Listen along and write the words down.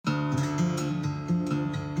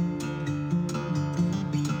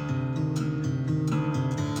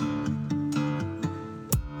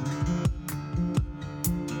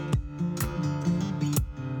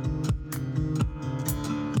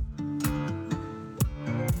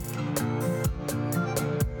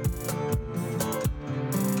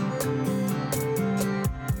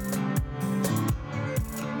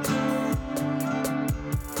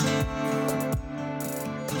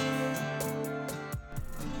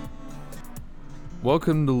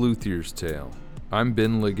Welcome to Luthier's Tale. I'm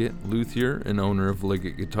Ben Liggett, luthier and owner of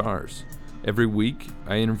Liggett Guitars. Every week,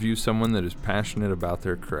 I interview someone that is passionate about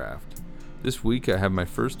their craft. This week, I have my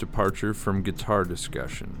first departure from guitar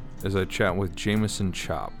discussion as I chat with Jameson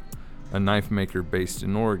Chop, a knife maker based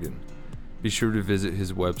in Oregon. Be sure to visit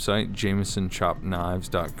his website,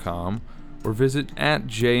 jamesonchopknives.com, or visit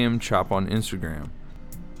 @jmchop on Instagram.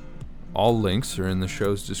 All links are in the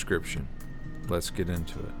show's description. Let's get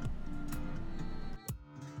into it.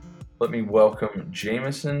 Let me welcome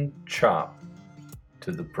Jameson Chop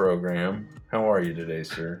to the program. How are you today,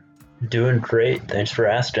 sir? Doing great. Thanks for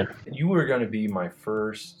asking. You were going to be my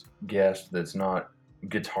first guest that's not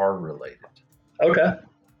guitar related. Okay.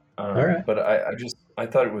 All right. But I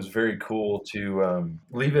thought it was very cool to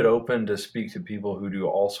leave it open to speak to people who do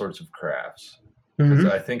all sorts of crafts, because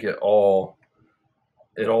I think it all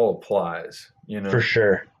applies, you know? For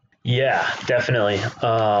sure. Yeah, definitely.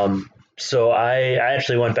 So I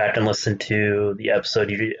actually went back and listened to the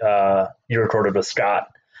episode you recorded with Scott,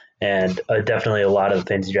 and definitely a lot of the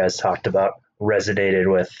things you guys talked about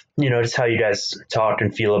resonated with, just how you guys talk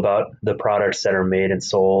and feel about the products that are made and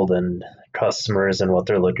sold and customers and what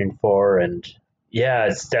they're looking for. And yeah,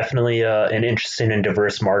 it's definitely an interesting and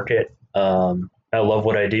diverse market. I love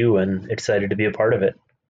what I do and excited to be a part of it.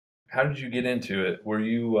 How did you get into it? Were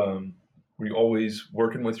you always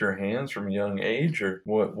working with your hands from a young age, or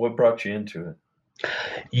what brought you into it?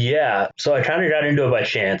 Yeah, so I kind of got into it by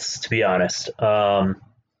chance, to be honest.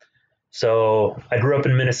 So I grew up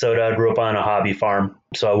in Minnesota. I grew up on a hobby farm,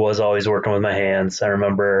 so I was always working with my hands. I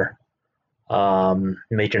remember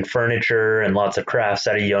making furniture and lots of crafts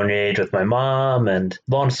at a young age with my mom. And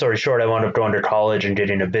long story short, I wound up going to college and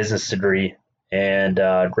getting a business degree and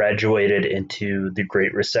graduated into the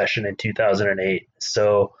Great Recession in 2008.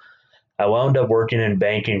 So I wound up working in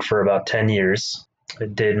banking for about 10 years. I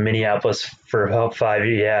did Minneapolis for about 5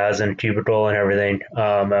 years in cubicle and everything.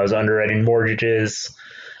 I was underwriting mortgages,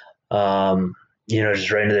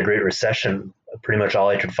 just right into the Great Recession. Pretty much all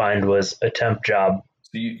I could find was a temp job.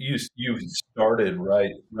 So you started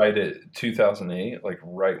right at 2008, like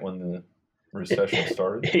right when the recession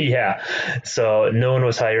started? Yeah. So no one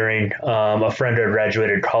was hiring. A friend I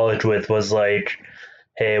graduated college with was like,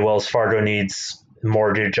 hey, Wells Fargo needs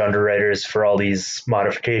mortgage underwriters for all these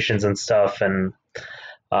modifications and stuff. And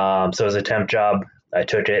so it was a temp job. I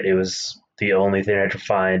took it. It was the only thing I could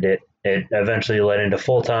find. It eventually led into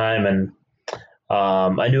full time, and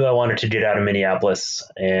I knew I wanted to get out of Minneapolis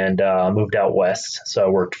and moved out west. So I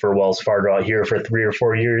worked for Wells Fargo out here for 3 or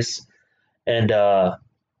 4 years, and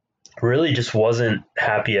really just wasn't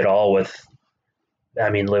happy at all with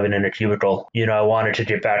living in a cubicle. I wanted to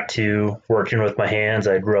get back to working with my hands.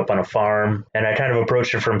 I grew up on a farm, and I kind of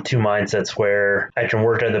approached it from two mindsets, where I can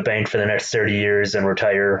work at the bank for the next 30 years and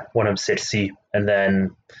retire when I'm 60, and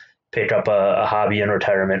then pick up a hobby in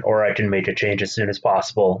retirement, or I can make a change as soon as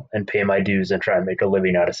possible and pay my dues and try and make a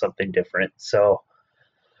living out of something different. So,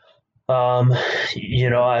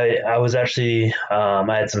 I was actually,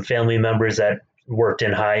 I had some family members that worked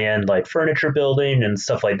in high-end like furniture building and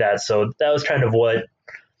stuff like that. So that was kind of what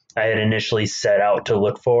I had initially set out to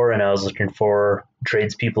look for, and I was looking for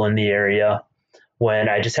tradespeople in the area when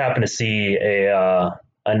I just happened to see a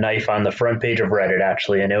knife on the front page of Reddit,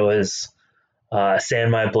 actually, and it was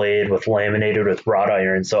sand my blade with laminated with wrought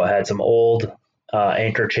iron. So it had some old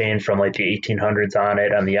anchor chain from like the 1800s on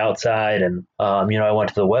it on the outside. And, I went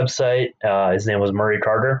to the website. His name was Murray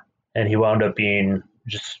Carter, and he wound up being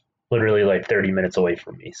just literally like 30 minutes away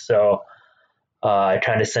from me. So I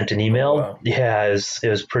kind of sent an email. Oh, wow. Yeah, it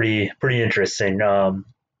was pretty interesting. I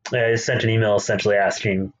sent an email essentially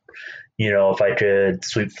asking, if I could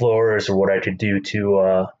sweep floors or what I could do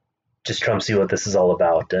to just come see what this is all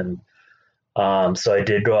about. And so I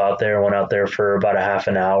did go out there, went out there for about a half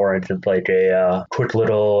an hour and did like a quick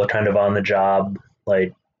little kind of on the job,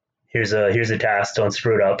 like here's a task, don't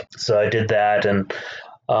screw it up. So I did that, and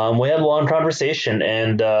we had a long conversation,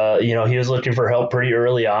 and he was looking for help pretty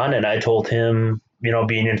early on, and I told him,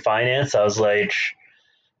 being in finance, I was like,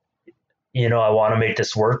 I want to make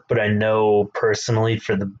this work, but I know personally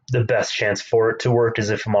for the best chance for it to work is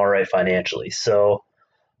if I'm all right financially. So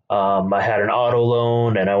I had an auto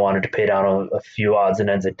loan, and I wanted to pay down a few odds and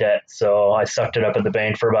ends of debt. So I sucked it up at the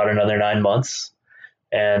bank for about another 9 months,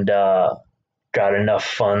 and got enough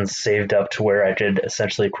funds saved up to where I could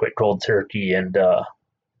essentially quit cold turkey. And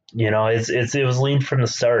it was lean from the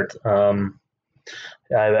start. I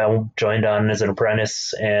joined on as an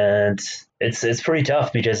apprentice, and it's pretty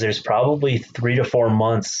tough because there's probably 3 to 4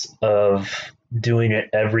 months of doing it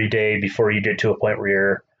every day before you get to a point where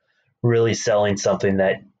you're really selling something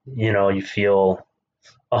that you feel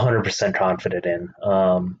 100% confident in.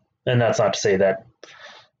 And that's not to say that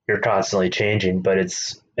you're constantly changing, but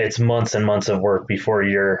it's months and months of work before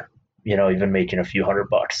you're, even making a few $100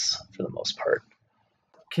 for the most part.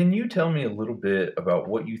 Can you tell me a little bit about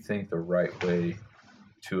what you think the right way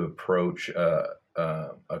to approach a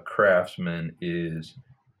craftsman is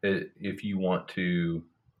if you want to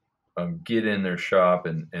get in their shop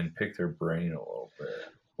and pick their brain a little bit?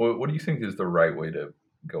 What do you think is the right way to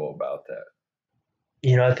go about that?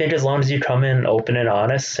 I think as long as you come in open and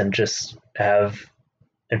honest and just have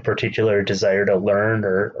in particular desire to learn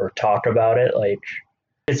or talk about it, like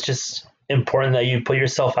it's just important that you put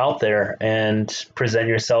yourself out there and present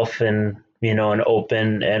yourself in, an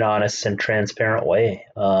open and honest and transparent way.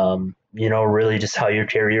 Really just how you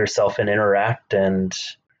carry yourself and interact. And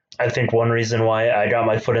I think one reason why I got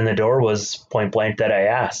my foot in the door was point blank that I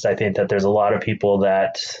asked. I think that there's a lot of people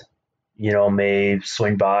that, may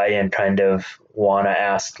swing by and kind of want to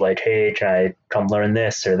ask like, hey, can I come learn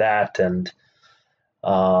this or that? And,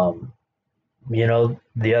 no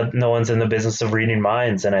one's in the business of reading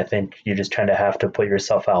minds. And I think you just kind of have to put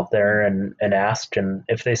yourself out there and ask. And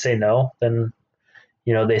if they say no, then,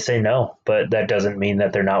 they say no, but that doesn't mean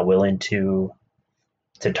that they're not willing to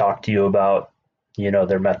talk to you about,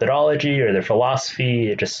 their methodology or their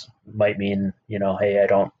philosophy. It just might mean, hey, I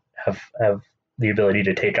don't have the ability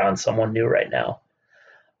to take on someone new right now.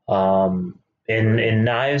 In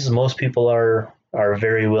knives, most people are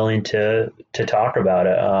very willing to talk about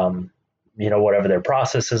it. Whatever their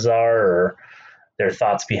processes are or their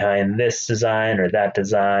thoughts behind this design or that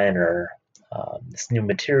design or this new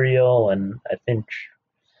material. And I think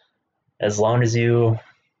as long as you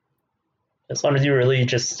really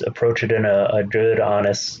just approach it in a good,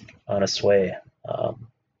 honest way, I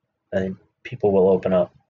think people will open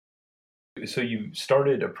up. So you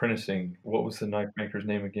started apprenticing. What was the knife maker's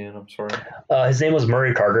name again? I'm sorry. His name was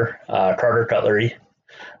Murray Carter, Carter Cutlery.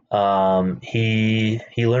 He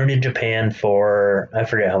learned in Japan for, I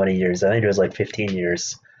forget how many years. I think it was like 15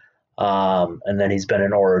 years. And then he's been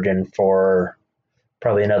in Oregon for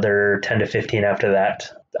probably another 10 to 15 after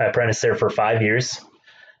that. I apprenticed there for 5 years.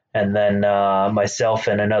 And then myself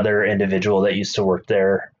and another individual that used to work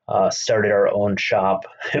there started our own shop.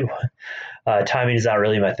 Timing is not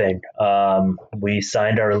really my thing. We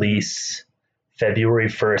signed our lease February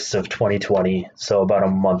 1st of 2020, so about a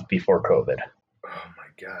month before COVID. Oh my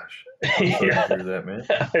gosh. I'm sorry to hear that, man.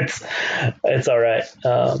 It's all right.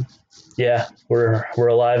 Yeah, we're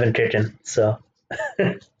alive and kicking, so.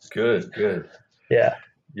 Good. Yeah.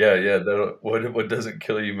 Yeah. What doesn't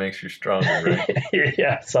kill you makes you stronger, right?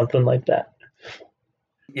 Yeah, something like that.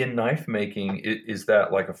 In knife making, is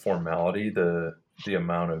that like a formality? The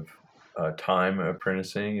amount of time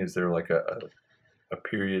apprenticing? Is there like a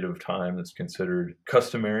period of time that's considered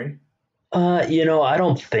customary? I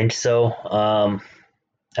don't think so.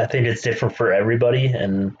 I think it's different for everybody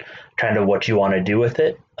and kind of what you want to do with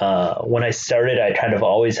it. When I started, I kind of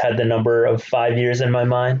always had the number of 5 years in my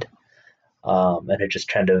mind. And it just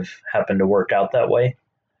kind of happened to work out that way.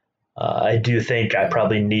 I do think I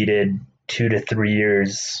probably needed 2 to 3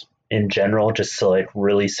 years in general just to like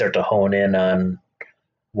really start to hone in on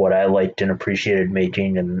what I liked and appreciated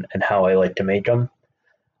making and how I like to make them.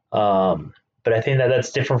 But I think that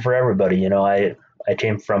that's different for everybody. I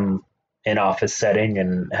came from an office setting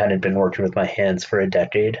and hadn't been working with my hands for a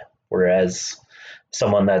decade, whereas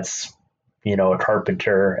someone that's, a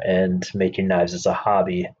carpenter and making knives as a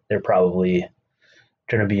hobby, they're probably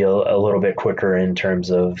going to be a little bit quicker in terms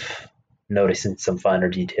of noticing some finer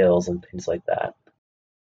details and things like that.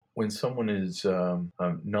 When someone is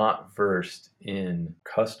not versed in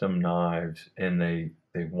custom knives and they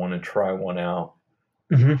want to try one out,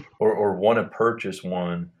 mm-hmm. or want to purchase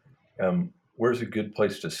one, where's a good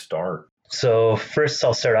place to start? So first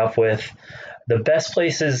I'll start off with the best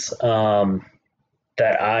places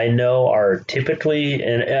that I know are typically,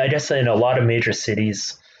 and I guess in a lot of major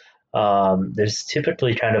cities, there's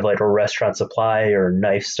typically kind of like a restaurant supply or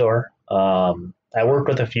knife store. I work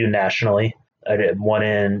with a few nationally. I did one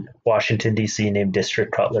in Washington, D.C. named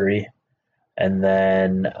District Cutlery. And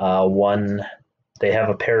then they have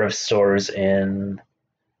a pair of stores in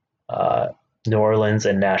New Orleans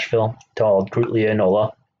and Nashville called Krutlia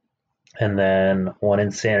Nola. And then one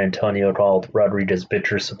in San Antonio called Rodriguez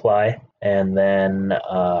Butcher Supply. And then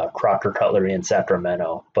Crocker Cutlery in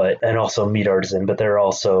Sacramento, and also Meat Artisan, but they're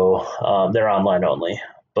also, they're online only.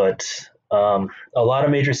 But a lot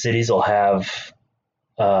of major cities will have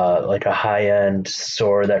like a high-end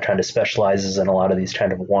store that kind of specializes in a lot of these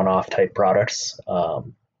kind of one-off type products.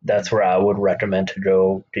 that's where I would recommend to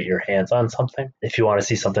go get your hands on something if you want to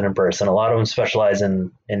see something in person. A lot of them specialize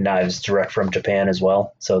in knives direct from Japan as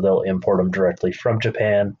well, so they'll import them directly from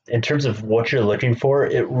Japan. In terms of what you're looking for,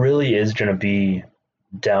 it really is going to be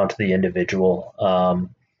down to the individual.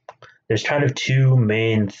 There's kind of two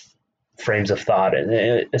main frames of thought,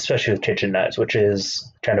 and especially with kitchen knives, which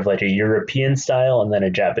is kind of like a European style and then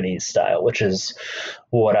a Japanese style, which is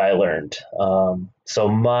what I learned. So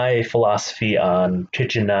my philosophy on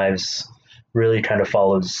kitchen knives really kind of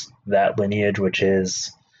follows that lineage, which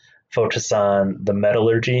is focus on the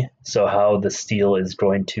metallurgy, so how the steel is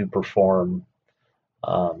going to perform.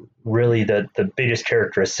 Really, the biggest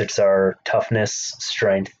characteristics are toughness,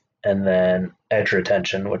 strength, and then edge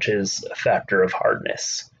retention, which is a factor of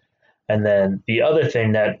hardness. And then the other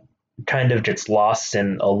thing that kind of gets lost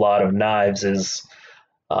in a lot of knives is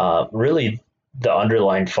really the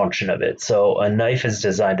underlying function of it. So a knife is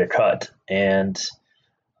designed to cut, and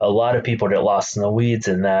a lot of people get lost in the weeds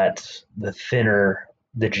in that the thinner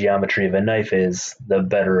the geometry of a knife is, the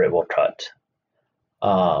better it will cut.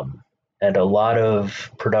 And a lot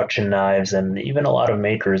of production knives and even a lot of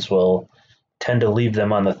makers will tend to leave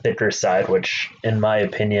them on the thicker side, which, in my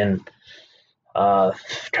opinion,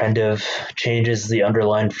 kind of changes the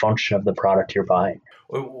underlying function of the product you're buying.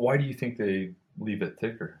 Why do you think they leave it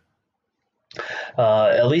thicker?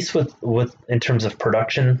 At least with in terms of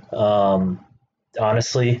production,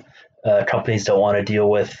 honestly, companies don't want to deal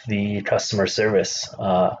with the customer service.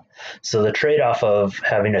 So the trade-off of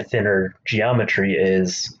having a thinner geometry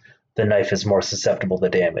is the knife is more susceptible to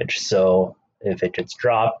damage. So if it gets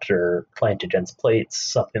dropped or clanked against plates,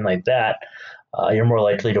 something like that, you're more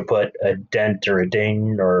likely to put a dent or a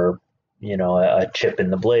ding or a chip in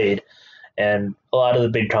the blade. And a lot of the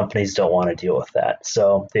big companies don't want to deal with that.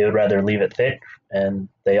 So they would rather leave it thick, and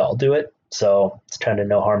they all do it. So it's kind of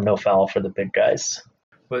no harm, no foul for the big guys.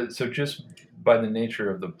 But so just by the nature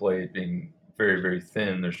of the blade being very, very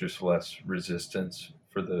thin, there's just less resistance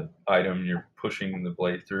for the item you're pushing the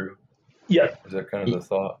blade through. Yep. Is that kind of the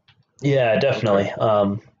thought? Yeah, definitely.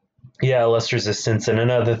 Okay. Yeah, less resistance. And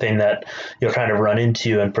another thing that you'll kind of run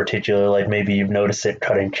into in particular, like maybe you've noticed it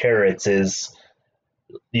cutting carrots, is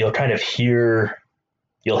you'll kind of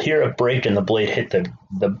you'll hear a break and the blade hit the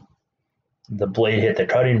blade hit the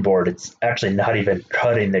cutting board. It's actually not even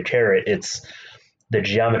cutting the carrot. It's the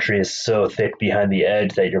geometry is so thick behind the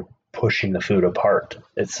edge that you're pushing the food apart.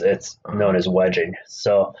 It's known as wedging.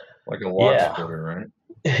 So like a log yeah, splitter,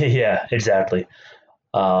 right? yeah, exactly.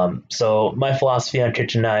 So my philosophy on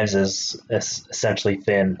kitchen knives is essentially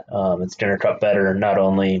thin. It's going to cut better, not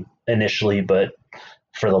only initially, but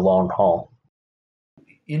for the long haul.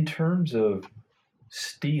 In terms of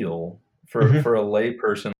steel, Mm-hmm. for a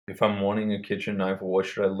layperson, if I'm wanting a kitchen knife, what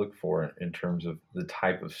should I look for in terms of the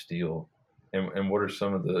type of steel, and what are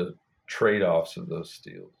some of the trade-offs of those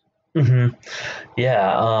steels? Mm-hmm.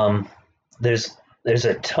 Yeah, there's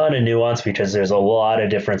a ton of nuance because there's a lot of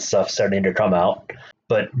different stuff starting to come out.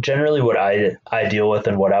 But generally, what I deal with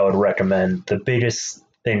and what I would recommend, the biggest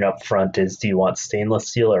thing up front is, do you want stainless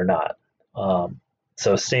steel or not?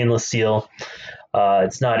 So stainless steel,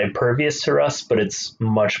 it's not impervious to rust, but it's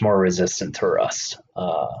much more resistant to rust.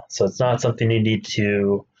 So it's not something you need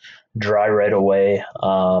to dry right away.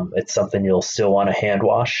 It's something you'll still want to hand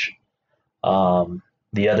wash.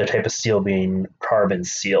 The other type of steel being carbon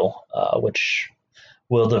steel, which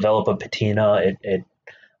will develop a patina.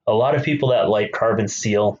 A lot of people that like carbon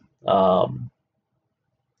steel, kind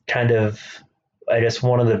of, I guess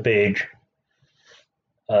one of the big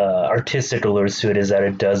artistic allures to it is that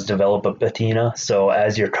it does develop a patina. So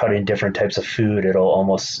as you're cutting different types of food,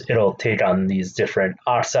 it'll take on these different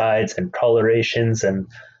oxides and colorations, and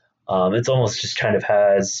it's almost just kind of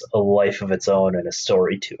has a life of its own and a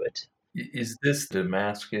story to it. Is this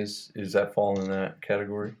Damascus? Is that fall in that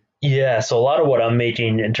category? Yeah, so a lot of what I'm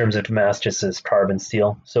making in terms of Damascus is carbon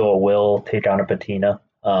steel, so it will take on a patina.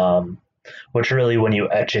 Which really, when you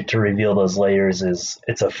etch it to reveal those layers,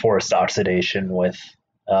 it's a forced oxidation with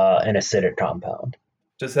an acidic compound.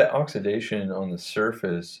 Does that oxidation on the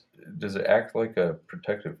surface, does it act like a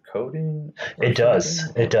protective coating or It does,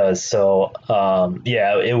 something? it Or does. So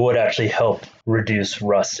yeah, it would actually help reduce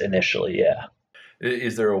rust initially. Yeah.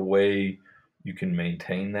 is there a way you can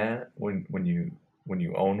maintain that when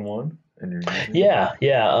you own one and you're using it? Yeah,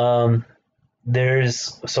 yeah.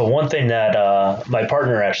 There's so one thing that my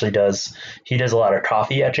partner actually does. He does a lot of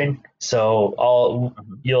coffee etching. So all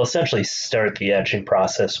Mhm. you'll essentially start the etching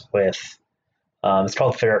process with it's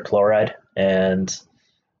called ferric chloride, and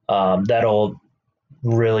that'll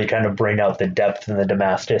really kind of bring out the depth in the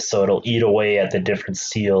Damascus. So it'll eat away at the different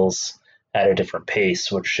steels at a different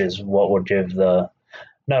pace, which is what will give the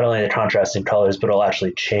not only the contrasting colors, but it'll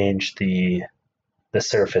actually change the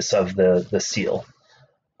surface of the seal.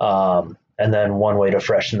 And then one way to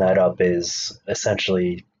freshen that up is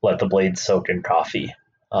essentially let the blade soak in coffee.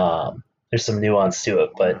 There's some nuance to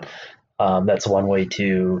it, but that's one way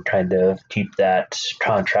to kind of keep that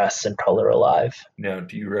contrast and color alive. Now,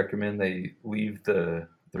 do you recommend they leave the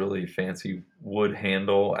really fancy wood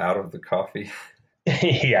handle out of the coffee?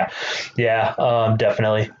 Yeah,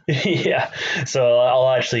 definitely. Yeah. So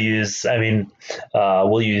I'll actually use,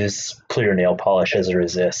 we'll use clear nail polish as a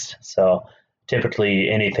resist. So typically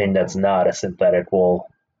anything that's not a synthetic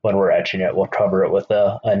when we're etching it, we'll cover it with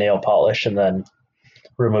a nail polish and then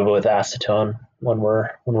remove it with acetone when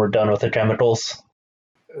we're done with the chemicals.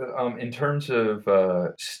 In terms of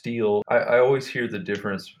steel, I always hear the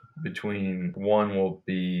difference between one will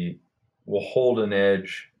hold an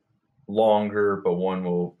edge longer, but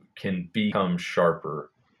one can become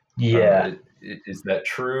sharper. Yeah. Is that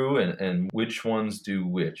true? And which ones do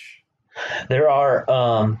which? There are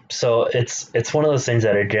so it's one of those things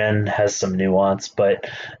that again has some nuance, but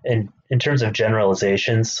in terms of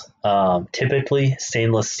generalizations, typically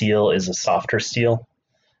stainless steel is a softer steel.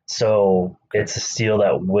 So it's a steel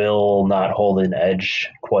that will not hold an edge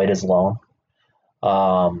quite as long.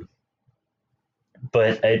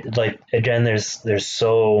 But again, there's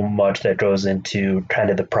so much that goes into kind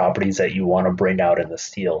of the properties that you want to bring out in the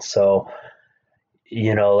steel. So,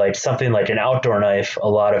 like something like an outdoor knife, a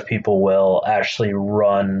lot of people will actually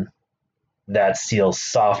run that steel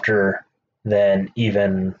softer than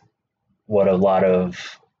even what a lot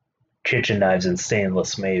of kitchen knives and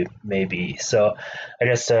stainless may be. So I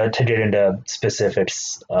guess to get into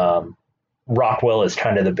specifics, Rockwell is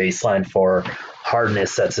kind of the baseline for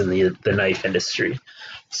hardness that's in the knife industry.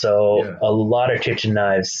 So Yeah. a lot of kitchen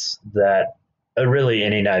knives that really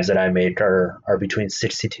any knives that I make are between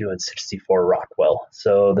 62 and 64 Rockwell.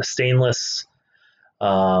 So the stainless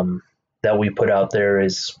that we put out there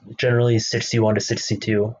is generally 61 to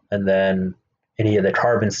 62, and then any of the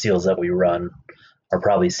carbon steels that we run are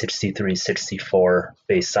probably 63, 64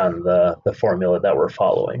 based on the formula that we're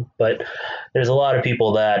following. But there's a lot of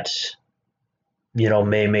people that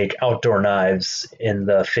may make outdoor knives in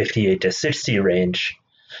the 58 to 60 range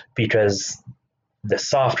because the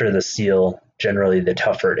softer the steel, generally the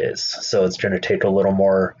tougher it is. So it's going to take a little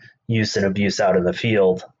more use and abuse out in the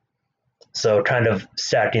field. So kind of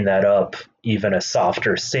stacking that up, even a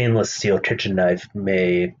softer stainless steel kitchen knife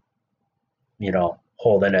may,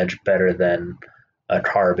 hold an edge better than a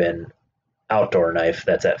carbon outdoor knife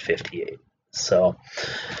that's at 58. So,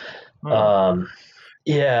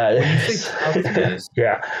 yeah. When you say toughness,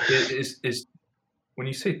 yeah. is when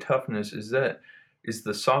you say toughness, is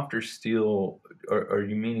the softer steel? Are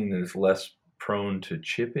you meaning that it's less prone to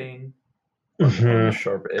chipping on the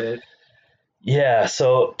sharp edge? Yeah.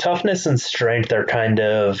 So toughness and strength are kind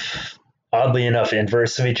of oddly enough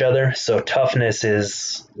inverse of each other. So toughness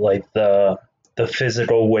is like the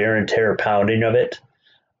physical wear and tear pounding of it.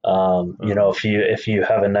 If you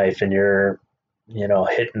have a knife and you're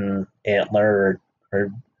hitting antler or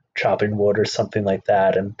chopping wood or something like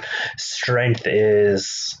that, and strength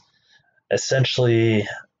is essentially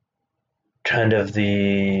kind of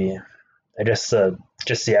just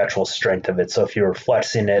the actual strength of it. So if you were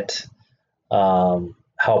flexing it,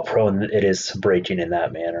 how prone it is to breaking in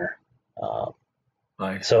that manner.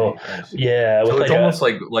 I see. Yeah. So it's almost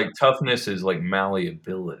like toughness is like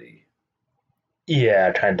malleability.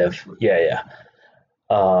 Yeah, kind of. Yeah.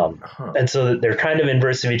 And so they're kind of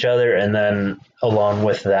inverse of each other, and then along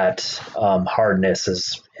with that, hardness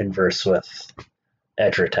is inverse with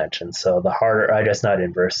edge retention. So the harder, I guess not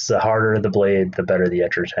inverse, the harder the blade, the better the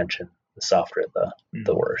edge retention. The softer,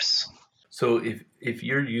 the worse. So if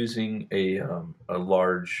you're using a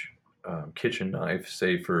large kitchen knife,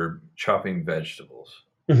 say for chopping vegetables,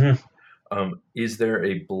 is there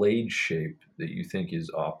a blade shape that you think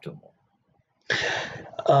is optimal?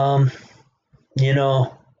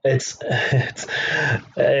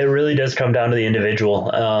 It really does come down to the individual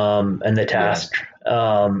and the task.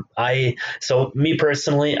 Yeah. So me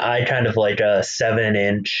personally, I kind of like a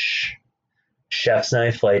 7-inch chef's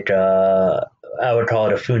knife, like I would call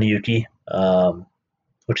it a funiuki,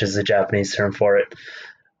 which is the Japanese term for it.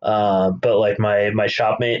 But like my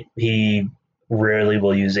shopmate, he rarely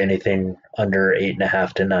will use anything under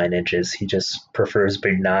 8.5 to 9 inches. He just prefers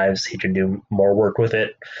big knives. He can do more work with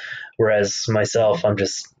it. Whereas myself, I'm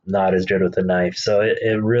just not as good with the knife. So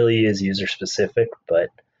it really is user specific. But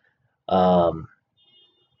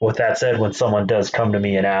with that said, when someone does come to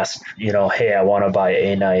me and ask, hey, I want to buy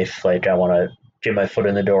a knife, like I want to get my foot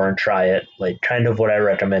in the door and try it, like kind of what I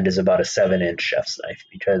recommend is about a 7-inch chef's knife,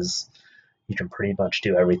 because you can pretty much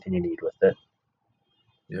do everything you need with it.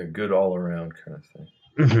 Yeah, good all around kind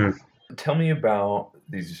of thing. Tell me about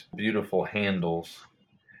these beautiful handles.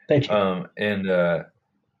 Thank you. And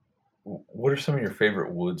what are some of your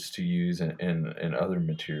favorite woods to use in other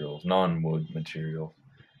materials, non-wood materials?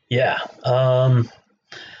 Yeah.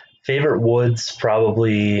 Favorite woods,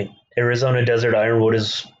 probably Arizona Desert Ironwood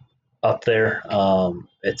is up there.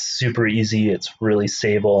 It's super easy. It's really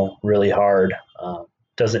stable, really hard.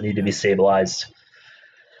 Doesn't need to be Yeah. stabilized.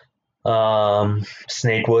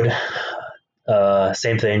 Snakewood,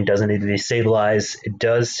 same thing. Doesn't need to be stabilized. It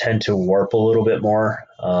does tend to warp a little bit more.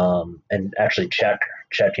 And actually,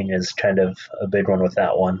 checking is kind of a big one with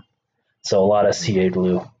that one. So a lot of Mm. CA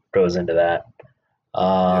glue goes into that.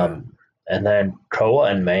 Yeah. And then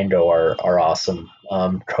Koa and Mango are awesome.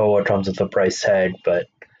 Koa comes with a price tag, but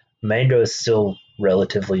Mango is still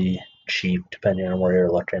relatively cheap depending on where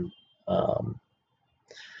you're looking. Um,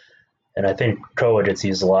 and I think Koa gets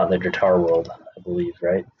used a lot in the guitar world, I believe,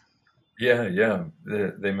 right? Yeah, yeah.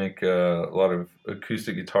 They make a lot of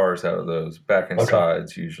acoustic guitars out of those, back and Okay.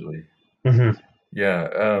 sides usually. Mm-hmm.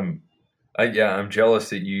 Yeah. I'm jealous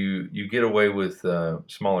that you get away with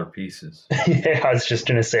smaller pieces. Yeah, I was just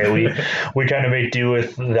gonna say we kind of make do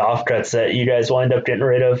with the offcuts that you guys wind up getting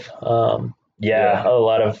rid of. Yeah, Yeah, a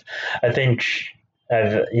lot of. I think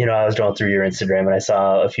I was going through your Instagram and I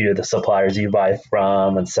saw a few of the suppliers you buy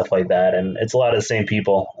from and stuff like that, and it's a lot of the same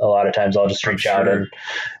people. A lot of times I'll just I'm reach out and sure.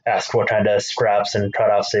 ask what kind of scraps and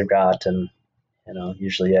cutoffs they've got, and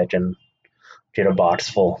usually I can get a box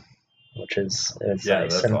full, which is it's Yeah,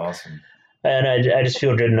 nice. that's And awesome. I just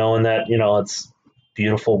feel good knowing that it's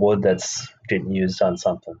beautiful wood that's getting used on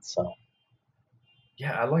something. So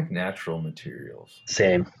Yeah, I like natural materials.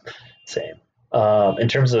 same, same. In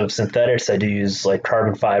terms of synthetics, I do use like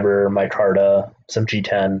carbon fiber, micarta, some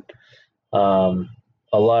G10. Um,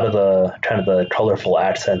 a lot of the kind of the colorful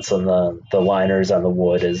accents on the liners on the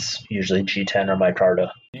wood is usually G10 or micarta.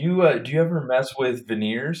 Do you ever mess with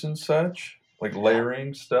veneers and such, like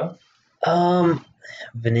layering stuff? Um,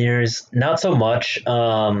 Veneers, not so much. It's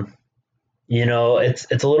a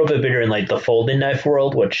little bit bigger in like the folding knife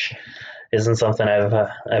world, which isn't something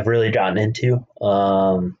I've really gotten into.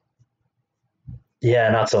 Yeah,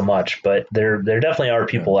 not so much, but there definitely are Yeah.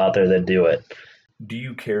 people out there that do it. Do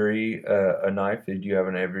you carry a knife? Do you have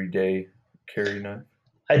an everyday carry knife?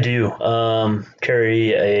 I do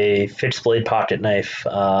carry a fixed blade pocket knife.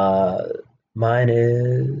 Mine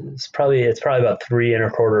is probably about 3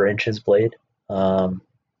 1/4 inches blade. Um,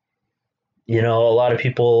 a lot of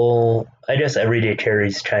people, I guess everyday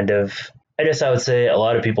carries kind of. I guess I would say a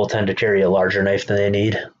lot of people tend to carry a larger knife than they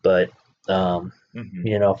need, but um, Hmm.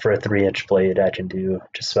 for a 3 inch blade, I can do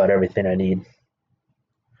just about everything I need.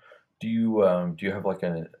 Do you have like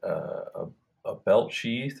a belt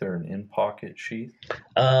sheath or an in pocket sheath?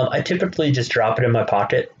 I typically just drop it in my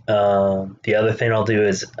pocket. The other thing I'll do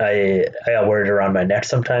is I wear it around my neck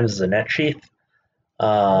sometimes as a neck sheath. Oh,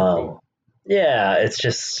 Um, cool. yeah, it's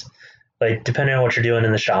just like depending on what you're doing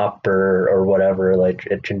in the shop or whatever, like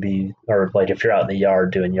it can be, or like if you're out in the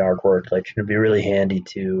yard doing yard work, like it can be really handy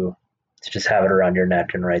to just have it around your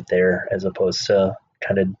neck and right there, as opposed to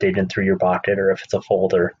kind of digging through your pocket or if it's a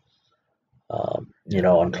folder, Yeah, yeah.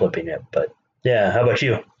 unclipping it. But yeah, how about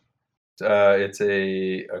you? It's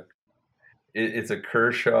it's a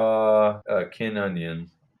Kershaw kin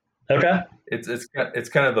onion. Okay. It's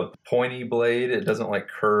kind of the pointy blade. It doesn't like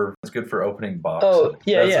curve. It's good for opening Oh boxes.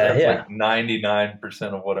 yeah, That's yeah, like 99%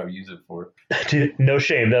 of what I use it for. yeah. No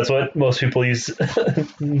shame. That's what most people use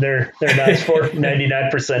their knives for.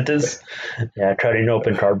 99% is cutting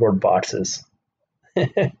open cardboard boxes.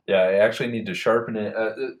 Yeah, I actually need to sharpen it.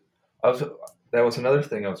 I was that was another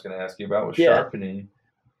thing I was going to ask you about was Yeah, sharpening.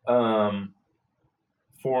 Um,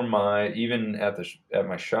 for my even at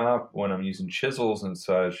my shop when I'm using chisels and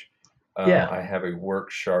such, yeah. I have a work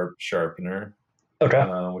sharpener, Okay,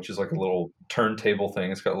 which is like a little turntable thing.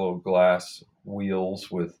 It's got little glass wheels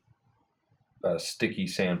with sticky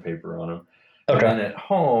sandpaper on them. And okay, then at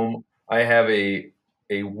home, I have a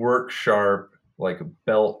work sharp like a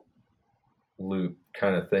belt loop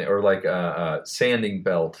kind of thing, or like a sanding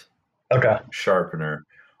belt okay. sharpener.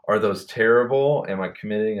 Are those terrible? Am I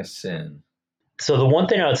committing a sin? So the one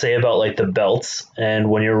thing I would say about like the belts and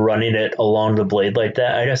when you're running it along the blade like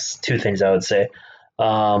that, I guess two things I would say.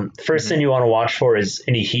 First thing Hmm. you want to watch for is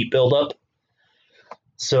any heat buildup.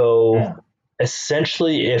 So Mm,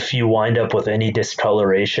 essentially, if you wind up with any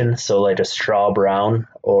discoloration, so like a straw brown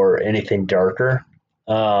or anything darker,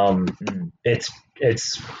 um, mm, it's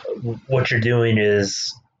what you're doing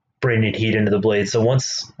is bringing heat into the blade. So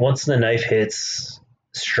once the knife hits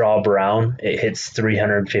straw brown. It hits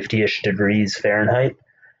 350-ish degrees Fahrenheit,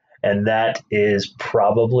 and that is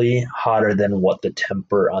probably hotter than what the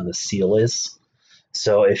temper on the seal is.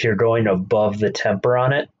 So if you're going above the temper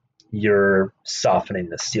on it, you're softening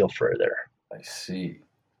the steel further. I see.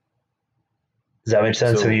 Does that make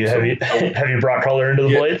sense? Have you brought color into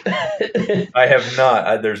the blade? I have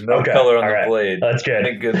not. There's no color on the blade. That's good.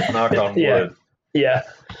 Thank goodness. Knock on wood. Yeah.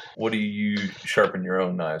 What do you sharpen your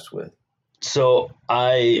own knives with? So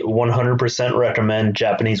I 100% recommend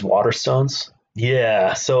Japanese waterstones.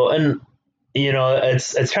 Yeah. So, and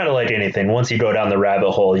it's kind of like anything. Once you go down the rabbit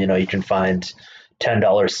hole, you can find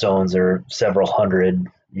 $10 stones or several hundred,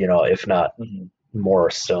 if not more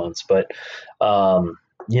stones. But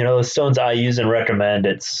the stones I use and recommend,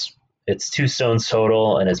 it's 2 stones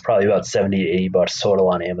total, and it's probably about $70 to $80 total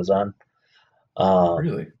on Amazon.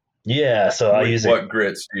 Really? Yeah. So what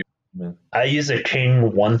grits do you? I use a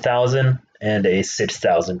King 1000 and a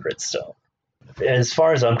 6000 grit stone. As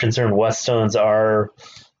far as I'm concerned, West stones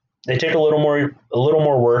they take a little more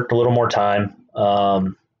work, a little more time,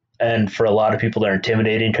 and for a lot of people, they're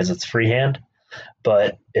intimidating because it's freehand,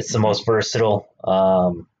 but it's the most versatile.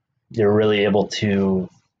 You're really able to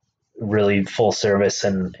really full service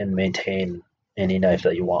and maintain any knife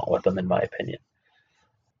that you want with them, in my opinion.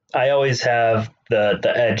 I always have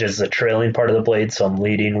the edge as the trailing part of the blade, so I'm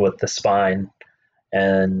leading with the spine,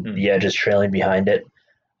 and the edge is trailing behind it.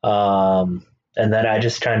 And then I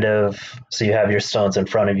just so you have your stones in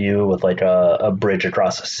front of you with like a bridge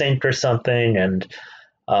across a sink or something, and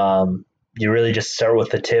you really just start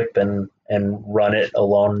with the tip and run it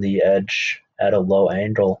along the edge at a low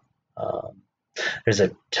angle. There's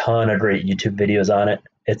a ton of great YouTube videos on it.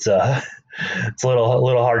 It's a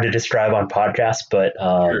little hard to describe on podcasts, but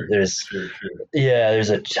there's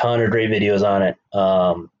a ton of great videos on it.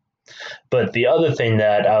 But the other thing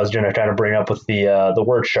that I was going to kind of bring up with the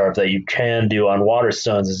work sharp that you can do on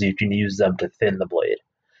waterstones is you can use them to thin the blade.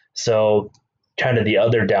 So kind of the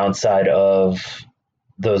other downside of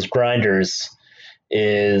those grinders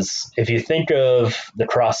is if you think of the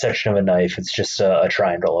cross section of a knife, it's just a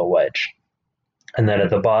triangle, a wedge. And then at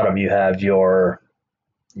the bottom you have your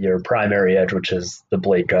primary edge, which is the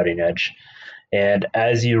blade cutting edge. And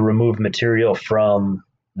as you remove material from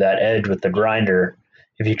that edge with the grinder,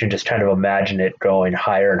 if you can just kind of imagine it going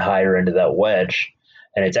higher and higher into that wedge,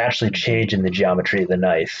 and it's actually changing the geometry of the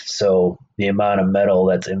knife. So the amount of metal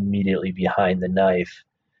that's immediately behind the knife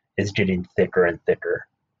is getting thicker and thicker.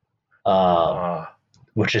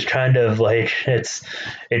 Which is kind of like,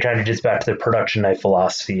 it kind of gets back to the production knife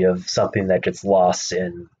philosophy of something that gets lost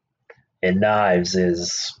in knives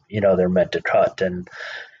is, they're meant to cut. And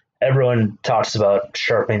everyone talks about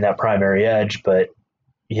sharpening that primary edge, but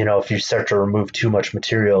if you start to remove too much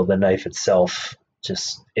material, the knife itself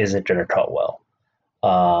just isn't going to cut well.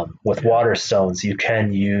 With waterstones, you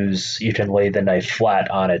can lay the knife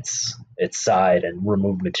flat on its side and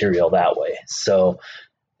remove material that way. So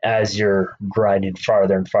as you're grinding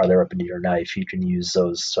farther and farther up into your knife, you can use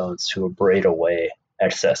those stones to abrade away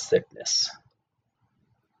excess thickness.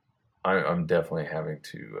 I'm definitely having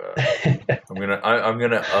to. I'm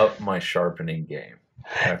gonna up my sharpening game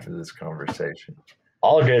after this conversation.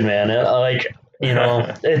 All good, man.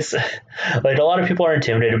 It's like a lot of people are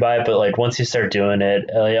intimidated by it, but like once you start doing it,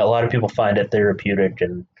 a lot of people find it therapeutic,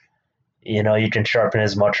 and you can sharpen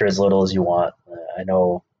as much or as little as you want. I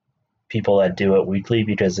know people that do it weekly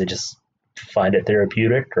because they just find it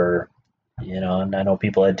therapeutic, or and I know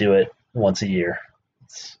people that do it once a year.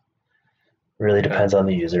 It really depends on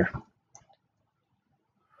the user.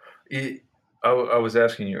 I was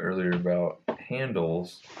asking you earlier about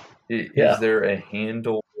handles. Is there a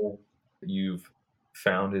handle you've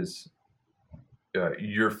found is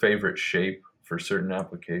your favorite shape for certain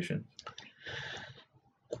applications?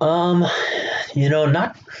 Not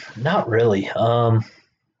really.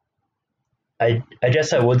 I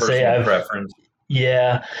guess I would say I've preference.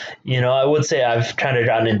 Yeah, I would say I've kind of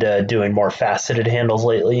gotten into doing more faceted handles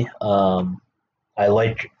lately. I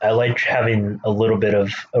like having a little bit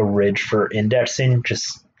of a ridge for indexing,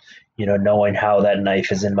 just knowing how that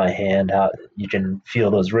knife is in my hand, how you can feel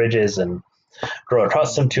those ridges and grow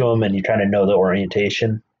accustomed to them, and you kind of know the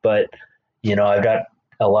orientation. But I've got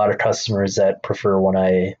a lot of customers that prefer when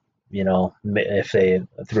I if they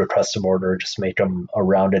through a custom order just make them a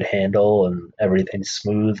rounded handle and everything's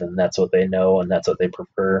smooth, and that's what they know and that's what they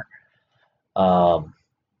prefer.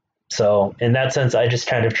 So in that sense, I just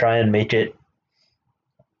kind of try and make it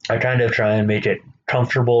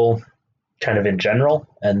comfortable kind of in general,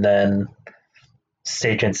 and then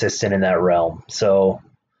stay consistent in that realm. So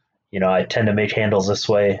I tend to make handles this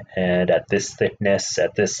way and at this thickness,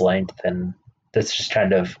 at this length, and that's just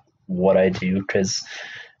kind of what I do, because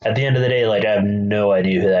at the end of the day, like I have no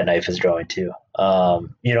idea who that knife is going to.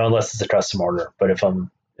 Unless it's a custom order. But if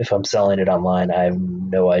I'm selling it online, I have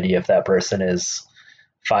no idea if that person is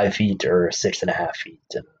 5 feet or 6.5 feet,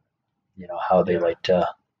 and how they like to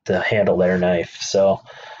handle their knife. So,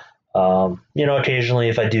 occasionally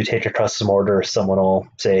if I do take a custom order, someone will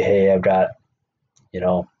say, "Hey, I've got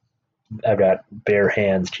bare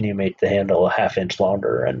hands. Can you make the handle a half inch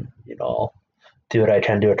longer?" And I'll do what I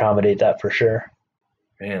can to accommodate that for sure.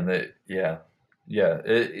 Man,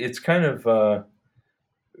 it's kind of.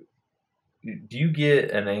 Do you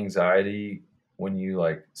get an anxiety when you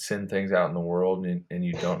like send things out in the world and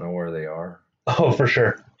you don't know where they are? Oh, for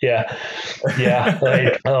sure. Yeah. Yeah.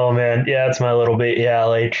 Like, oh man. Yeah, it's my little bit. Yeah.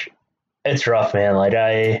 Like, it's rough, man. Like,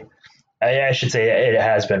 I should say it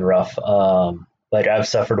has been rough. Like, I've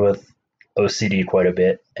suffered with OCD quite a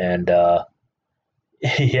bit. And,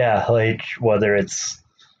 yeah, like, whether it's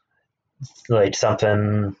like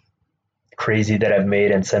something crazy that I've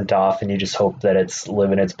made and sent off, and you just hope that it's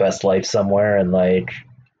living its best life somewhere. And, like,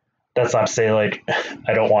 that's not to say, like,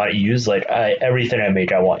 I don't want it used. Like, everything I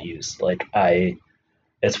make, I want used. Like,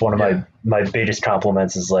 it's one of Yeah. my biggest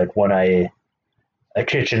compliments is like when a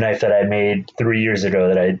kitchen knife that I made 3 years ago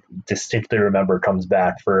that I distinctly remember comes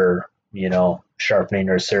back for sharpening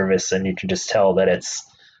or service, and you can just tell that it's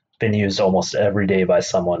been used almost every day by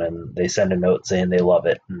someone, and they send a note saying they love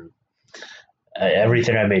it. And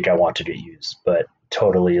everything I make, I want to get used, but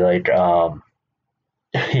totally like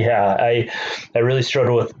yeah, I really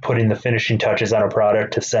struggle with putting the finishing touches on a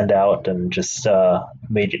product to send out, and just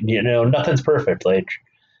make it. Nothing's perfect. Like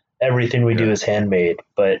everything we do Yeah. is handmade,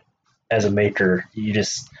 but as a maker, you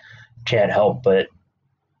just can't help but,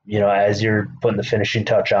 as you're putting the finishing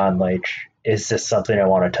touch on, like, is this something I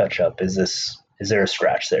want to touch up? Is there a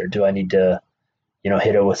scratch there? Do I need to,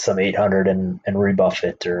 hit it with some 800 and rebuff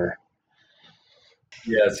it, or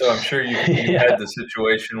Yeah, so I'm sure you've yeah, had the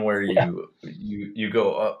situation where yeah, you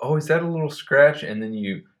go, "Oh, is that a little scratch?" And then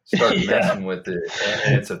you start yeah. messing with it,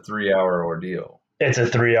 and it's a 3-hour ordeal. It's a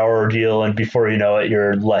 3 hour ordeal, and before you know it,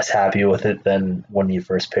 you're less happy with it than when you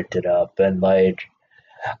first picked it up. And like,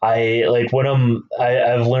 I like when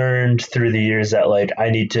I've learned through the years that like I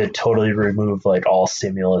need to totally remove like all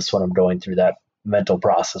stimulus when I'm going through that mental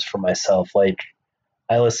process for myself. Like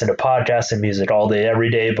I listen to podcasts and music all day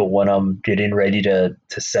every day, but when I'm getting ready to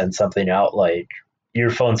send something out, like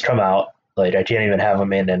earphones come out, like I can't even have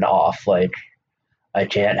them in and off. Like I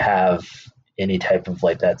can't have any type of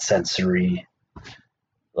like that sensory,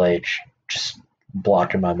 like, just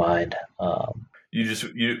blocking my mind.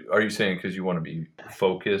 You are you saying because you want to be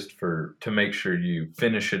focused to make sure you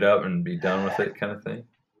finish it up and be done with it, kind of thing?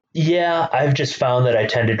 Yeah, I've just found that I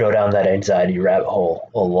tend to go down that anxiety rabbit hole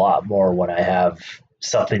a lot more when I have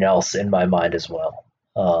something else in my mind as well.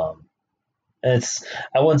 And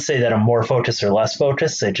I wouldn't say that I'm more focused or less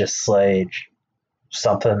focused. It's just like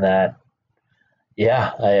something that,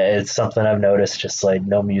 yeah, it's something I've noticed. Just like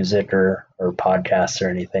no music or podcasts or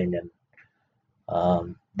anything,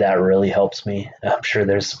 and that really helps me. I'm sure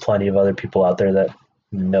there's plenty of other people out there that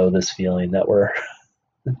know this feeling that we're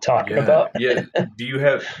talking Yeah, about. yeah. Do you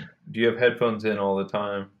have headphones in all the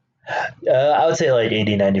time? I would say like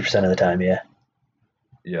 80-90% of the time, yeah.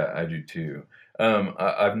 Yeah, I do too.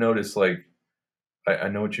 I've noticed like I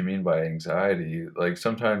know what you mean by anxiety. Like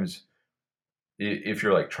sometimes if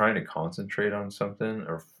you're like trying to concentrate on something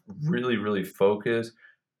or really really focus,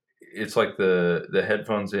 it's like the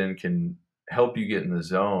headphones in can help you get in the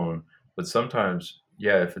zone, but sometimes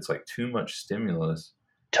yeah, if it's like too much stimulus,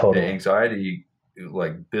 the Totally. anxiety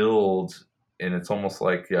like builds, and it's almost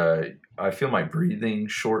like I feel my breathing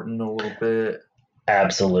shorten a little bit,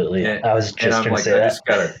 Absolutely. and I was and just I'm going to like say I that. just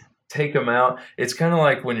gotta take them out. It's kind of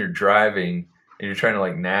like when you're driving and you're trying to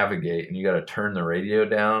like navigate and you got to turn the radio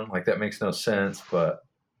down. Like that makes no sense, but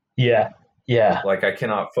Yeah. Yeah. like I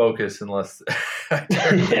cannot focus unless I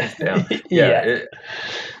turn things down. Yeah, Yeah.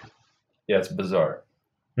 yeah, it's bizarre.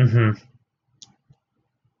 Hmm.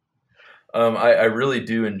 I really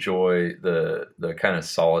do enjoy the kind of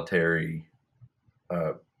solitary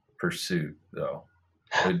uh, pursuit, though.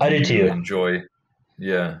 I Do do you too. enjoy?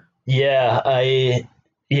 Yeah,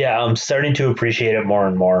 Yeah. I'm starting to appreciate it more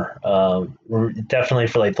and more. Definitely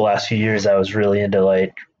for like the last few years, I was really into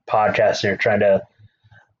like podcasting or trying to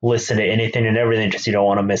listen to anything and everything because you don't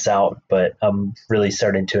want to miss out. But I'm really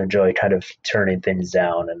starting to enjoy kind of turning things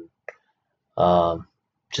down and um,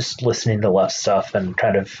 just listening to less stuff and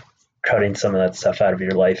kind of cutting some of that stuff out of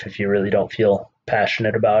your life if you really don't feel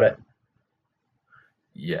passionate about it.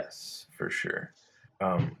 yes, for sure.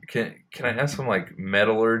 Can I ask some like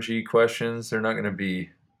metallurgy questions? They're not going to be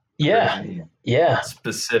Yeah, crazy yeah.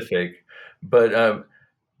 specific. But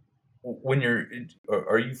when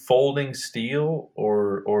are you folding steel,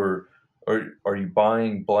 or are you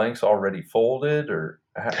buying blanks already folded, or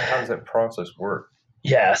how does that process work?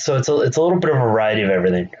 Yeah, so it's a little bit of a variety of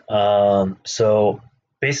everything. So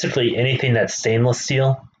basically anything that's stainless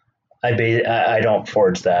steel, I don't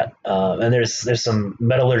forge that, and there's some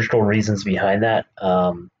metallurgical reasons behind that.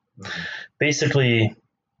 Mhm. Basically,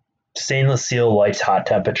 stainless steel likes hot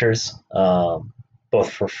temperatures, both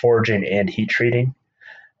for forging and heat treating.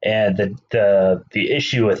 And the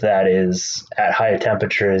issue with that is at high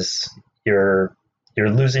temperatures, you're you're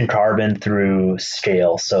losing carbon through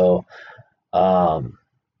scale. So um,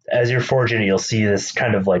 as you're forging it, you'll see this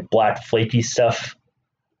kind of like black flaky stuff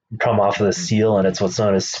come off of the Mhm. steel, and it's what's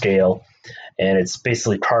known as scale. And it's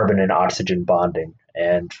basically carbon and oxygen bonding.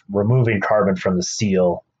 And removing carbon from the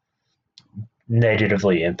steel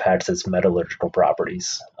negatively impacts its metallurgical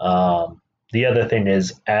properties. The other thing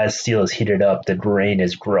is, as steel is heated up, the grain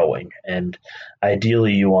is growing, and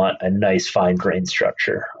ideally, you want a nice fine grain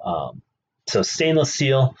structure. So, stainless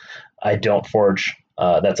steel, I don't forge.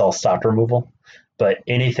 That's all stock removal. But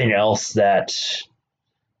anything else that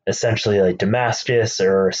essentially like Damascus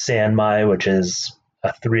or Sanmai, which is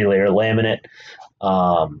a 3-layer laminate,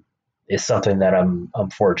 um, is something that I'm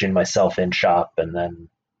forging myself in shop, and then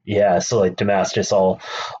yeah, so like Damascus, I'll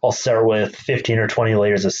start with 15 or 20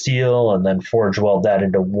 layers of steel, and then forge weld that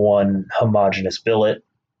into one homogeneous billet,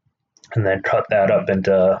 and then cut that up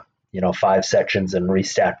into 5 sections and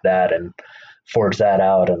restack that and forge that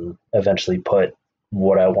out, and eventually put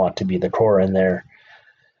what I want to be the core in there.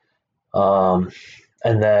 Um,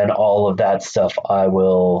 and then all of that stuff I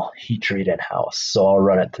will heat treat in house. So I'll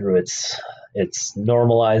run it through its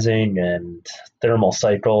normalizing and thermal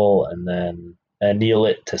cycle, and then anneal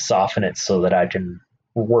it to soften it so that I can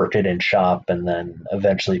work it in shop and then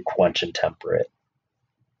eventually quench and temper it.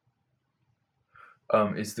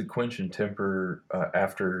 Is the quench and temper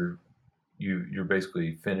after you're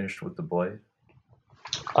basically finished with the blade?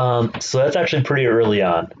 So that's actually pretty early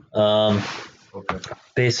on. Okay.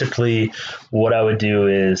 Basically, what I would do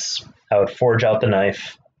is I would forge out the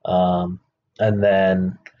knife, and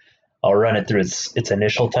then I'll run it through its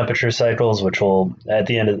initial temperature cycles, which will at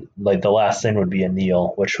the end of like the last thing would be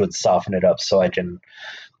anneal, which would soften it up so I can,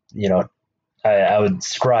 you know, I would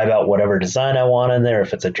scribe out whatever design I want in there,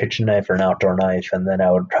 if it's a kitchen knife or an outdoor knife, and then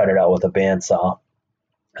I would cut it out with a bandsaw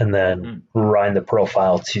and then Mm. grind the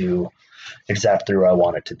profile to exactly where I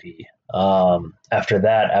want it to be. After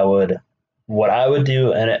that, what I would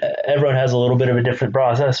do, and everyone has a little bit of a different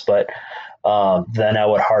process, but then I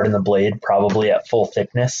would harden the blade probably at full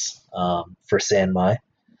thickness for Sanmai.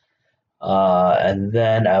 And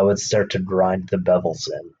then I would start to grind the bevels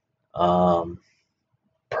in.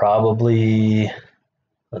 Probably,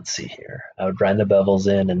 let's see here. I would grind the bevels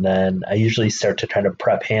in, and then I usually start to kind of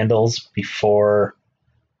prep handles before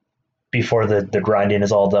the grinding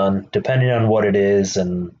is all done, depending on what it is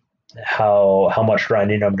and how much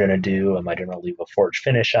grinding I'm going to do. Am I going to leave a forge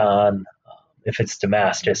finish on? If it's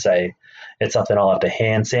Damascus, it's something I'll have to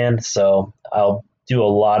hand sand. So I'll do a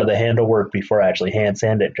lot of the handle work before I actually hand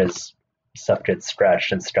sand it, because stuff gets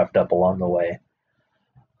scratched and scuffed up along the way.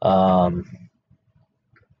 Um,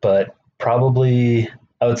 but probably,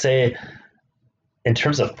 I would say, in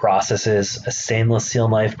terms of processes, a stainless steel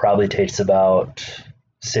knife probably takes about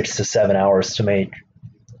 6 to 7 hours to make.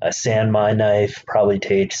 A sand mine knife probably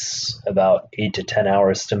takes about 8 to 10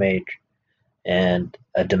 hours to make, and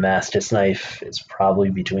a Damascus knife is probably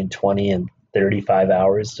between 20 and 35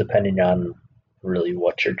 hours, depending on really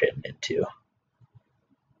what you're getting into.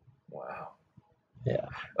 Wow. Yeah.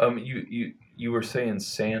 You were saying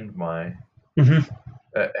sand my. Mm-hmm.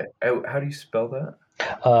 How do you spell that?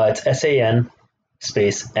 It's SAN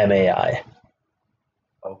space MAI,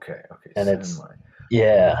 Okay. Okay. and Sand it's my.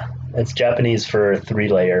 yeah, it's Japanese for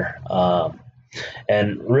 3-layer.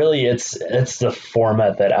 And really, it's the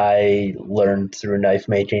format that I learned through knife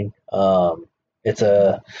making. It's Mhm.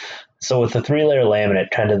 a So with the 3-layer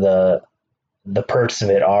laminate, kind of the perks of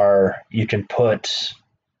it are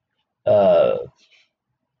uh,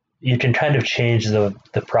 you can kind of change the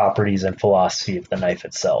properties and philosophy of the knife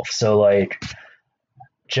itself. So like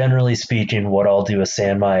generally speaking, what I'll do with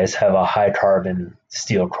Sanmai is have a high carbon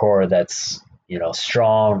steel core that's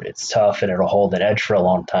strong, it's tough, and it'll hold an edge for a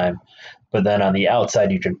long time. But then on the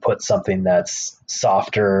outside, you can put something that's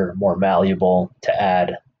softer, more malleable to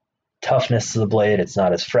add toughness to the blade. It's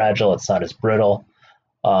not as fragile, it's not as brittle.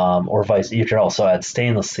 Or vice. You can also add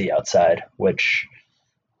stainless to the outside, which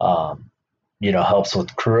helps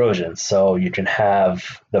with corrosion. So you can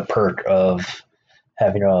have the perk of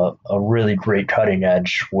having a really great cutting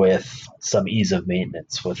edge with some ease of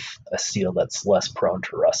maintenance with a steel that's less prone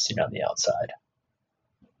to rusting on the outside.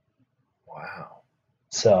 Wow.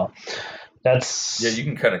 So that's you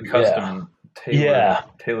can kind of custom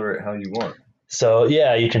tailor it how you want. So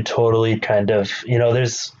you can totally kind of you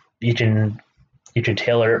can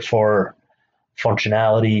tailor it for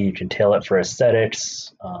functionality, you can tailor it for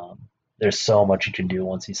aesthetics. There's so much you can do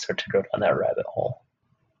once you start to go down that rabbit hole.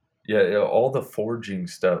 Yeah, all the forging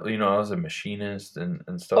stuff. I was a machinist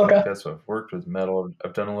and stuff like that, so I've worked with metal.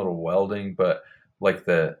 I've done a little welding, but like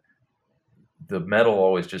the metal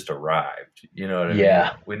always just arrived. You know what I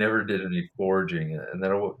mean? We never did any forging, and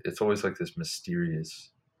then it's always like this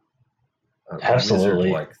mysterious,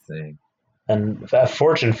 wizard-like thing. And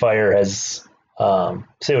Fortune Fire has,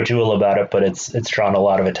 say what you will about it, but it's drawn a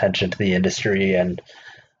lot of attention to the industry. And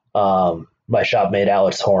my shopmate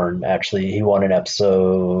Alex Horn, actually, he won an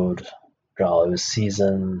episode. It was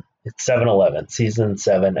season 7,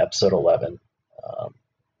 episode 11. Oh,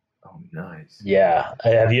 nice. Yeah,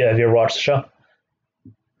 have you ever watched the show?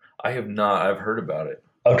 I have not. I've heard about it.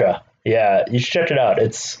 Okay, yeah, you should check it out.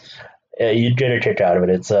 You'd get a kick out of it.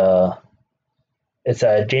 It's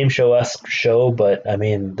a James Show-esque show, but I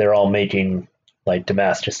mean, they're all making like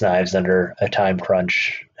Damascus knives under a time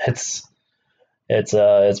crunch. It's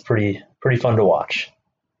pretty fun to watch.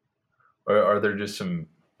 Are there just some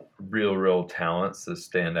real talents that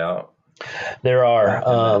stand out? There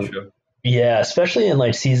are. Yeah, especially in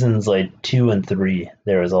like seasons like 2 and 3,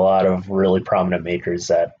 there was a lot of really prominent makers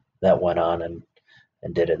that went on and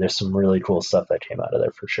did it. There's some really cool stuff that came out of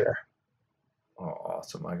there for sure. Oh,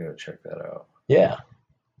 awesome! I gotta check that out. Yeah.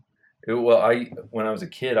 When I was a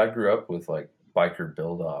kid, I grew up with like biker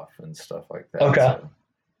build-off and stuff like that. Okay. So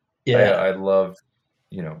yeah. I loved,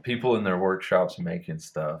 people in their workshops making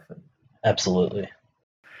stuff. Absolutely.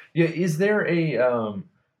 Yeah. Is there a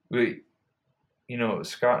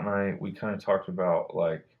Scott and I, we kind of talked about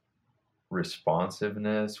like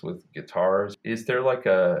responsiveness with guitars. Is there like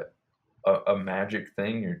a magic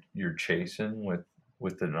thing you're chasing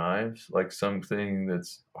with the knives, like something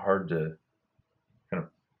that's hard to kind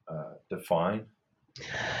of define?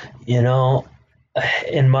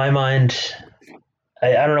 In my mind,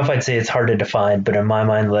 I don't know if I'd say it's hard to define, but in my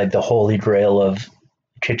mind, like the holy grail of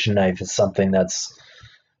kitchen knife is something that's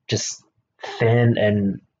just thin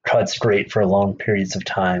and cuts great for long periods of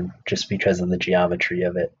time just because of the geometry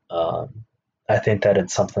of it. I think that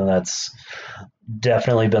it's something that's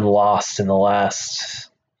definitely been lost in the last,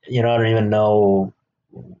 I don't even know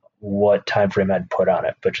what time frame I'd put on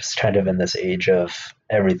it, but just kind of in this age of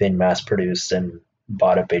everything mass produced and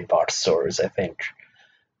bought at big box stores, I think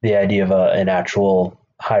the idea of an actual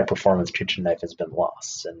high performance kitchen knife has been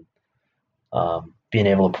lost. And being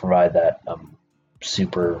able to provide that, I'm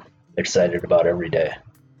super excited about every day.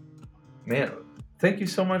 Man, thank you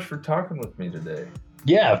so much for talking with me today.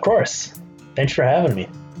 Yeah, of course. Thanks for having me.